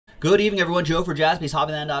Good evening, everyone. Joe for Jaspys,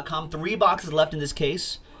 Hobbyland.com. 3 boxes left in this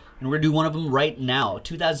case, and we're going to do one of them right now.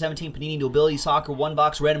 2017 Panini Nobility Soccer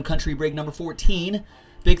 1-box random country break number 14.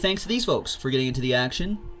 Big thanks to these folks for getting into the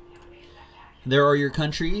action. There are your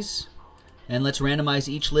countries, and let's randomize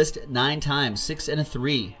each list 9 times, 6 and a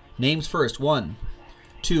 3. Names first. 1,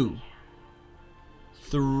 2,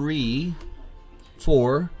 3,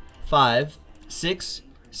 4, 5, 6,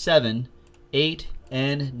 7, 8,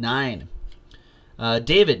 and 9.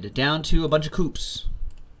 David, down to a bunch of coops.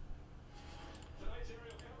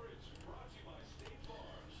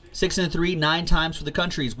 6 and a 3, 9 times for the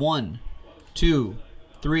countries. 1, 2,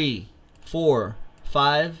 3, 4,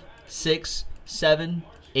 5, 6, 7,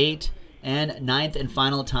 8, and 9th and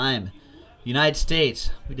final time. United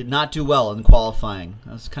States, we did not do well in qualifying.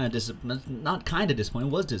 That was kind of not kind of disappointing.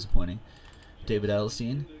 It was disappointing. David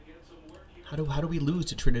Edelstein. How do we lose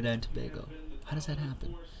to Trinidad and Tobago? How does that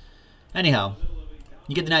happen? Anyhow,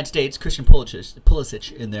 you get the United States, Christian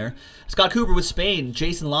Pulisic in there. Scott Cooper with Spain,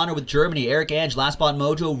 Jason Launer with Germany, Eric Ange, Last Spot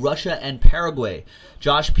Mojo, Russia, and Paraguay.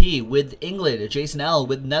 Josh P. with England, Jason L.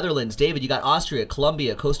 with Netherlands. David, you got Austria,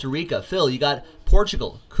 Colombia, Costa Rica. Phil, you got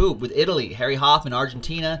Portugal. Coop with Italy, Harry Hoffman,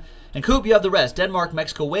 Argentina. And Coop, you have the rest. Denmark,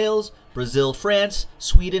 Mexico, Wales, Brazil, France,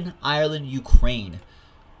 Sweden, Ireland, Ukraine.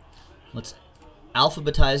 Let's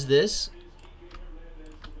alphabetize this.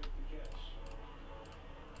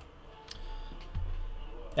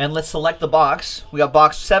 And let's select the box. We got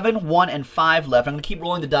box 7, 1, and 5 left. I'm going to keep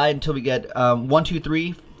rolling the die until we get 1, 2,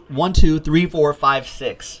 3, 1, 2, 3, 4, 5,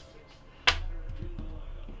 6.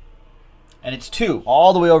 And it's 2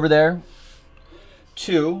 all the way over there.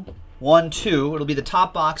 2, 1, 2. It'll be the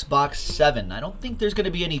top box, box 7. I don't think there's going to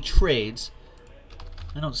be any trades.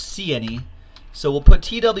 I don't see any. So we'll put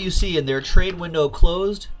TWC in there, trade window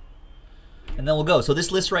closed, and then we'll go. So this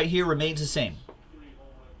list right here remains the same.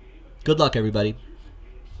 Good luck, everybody.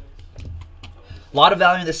 A lot of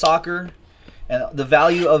value in the soccer, and the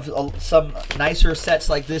value of some nicer sets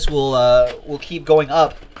like this will keep going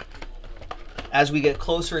up as we get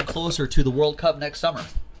closer and closer to the World Cup next summer.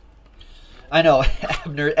 I know,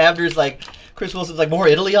 Abner's like, Chris Wilson's like, more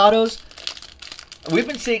Italy autos? We've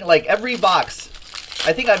been seeing like every box.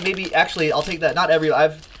 I think I've maybe, actually, I'll take that, not every, I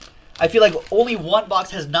feel like only one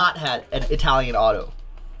box has not had an Italian auto.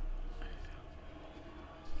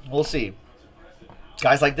 We'll see.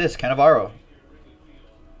 Guys like this, Cannavaro.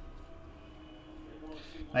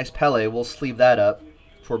 Nice Pele. We'll sleeve that up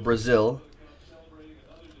for Brazil.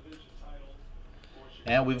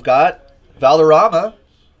 And we've got Valderrama.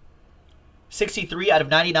 63 out of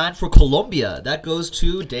 99 for Colombia. That goes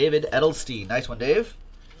to David Edelstein. Nice one, Dave.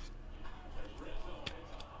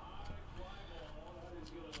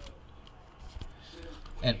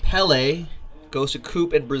 And Pele goes to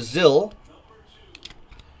Coop in Brazil.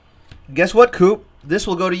 Guess what, Coop? This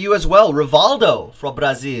will go to you as well. Rivaldo from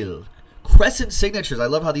Brazil. Crescent signatures. I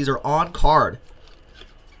love how these are on card.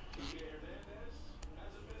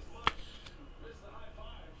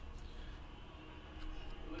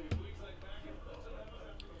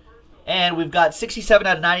 And we've got 67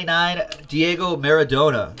 out of 99, Diego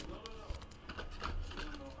Maradona.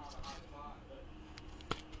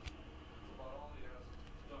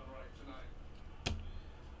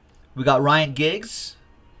 We got Ryan Giggs.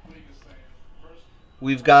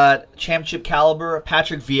 We've got championship caliber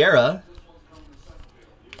Patrick Vieira.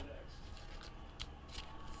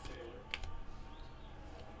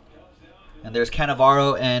 And there's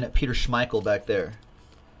Cannavaro and Peter Schmeichel back there.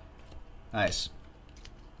 Nice.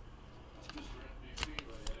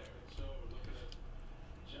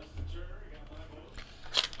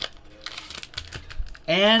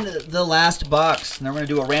 And the last box. And then we're going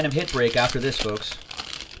to do a random hit break after this, folks.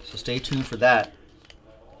 So stay tuned for that.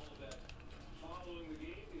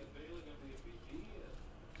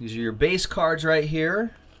 These are your base cards right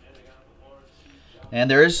here. And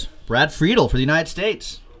there's Brad Friedel for the United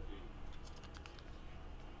States.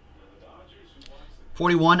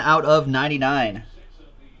 41 out of 99.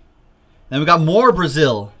 Then we got more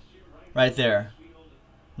Brazil right there.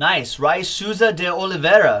 Nice. Rai Souza de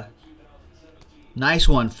Oliveira. Nice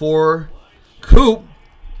one for Coop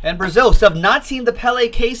and Brazil. So I've not seen the Pele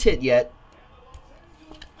case hit yet.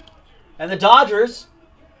 And the Dodgers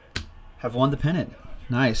have won the pennant.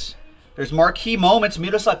 Nice. There's marquee moments.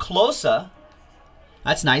 Miroslav Klose.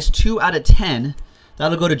 That's nice. 2 out of 10.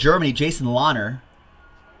 That'll go to Germany. Jason Launer.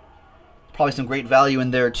 Probably some great value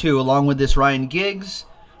in there too, along with this Ryan Giggs,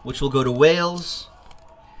 which will go to Wales.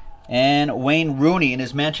 And Wayne Rooney in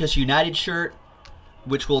his Manchester United shirt,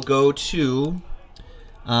 which will go to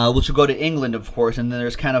England, of course. And then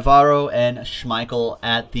there's Cannavaro and Schmeichel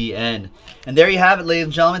at the end. And there you have it, ladies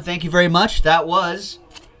and gentlemen. Thank you very much. That was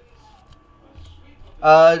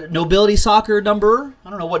Nobility Soccer number. I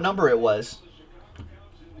don't know what number it was.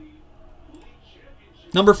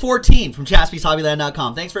 Number 14 from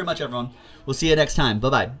JaspysHobbyland.com. Thanks very much, everyone. We'll see you next time.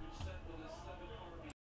 Bye-bye.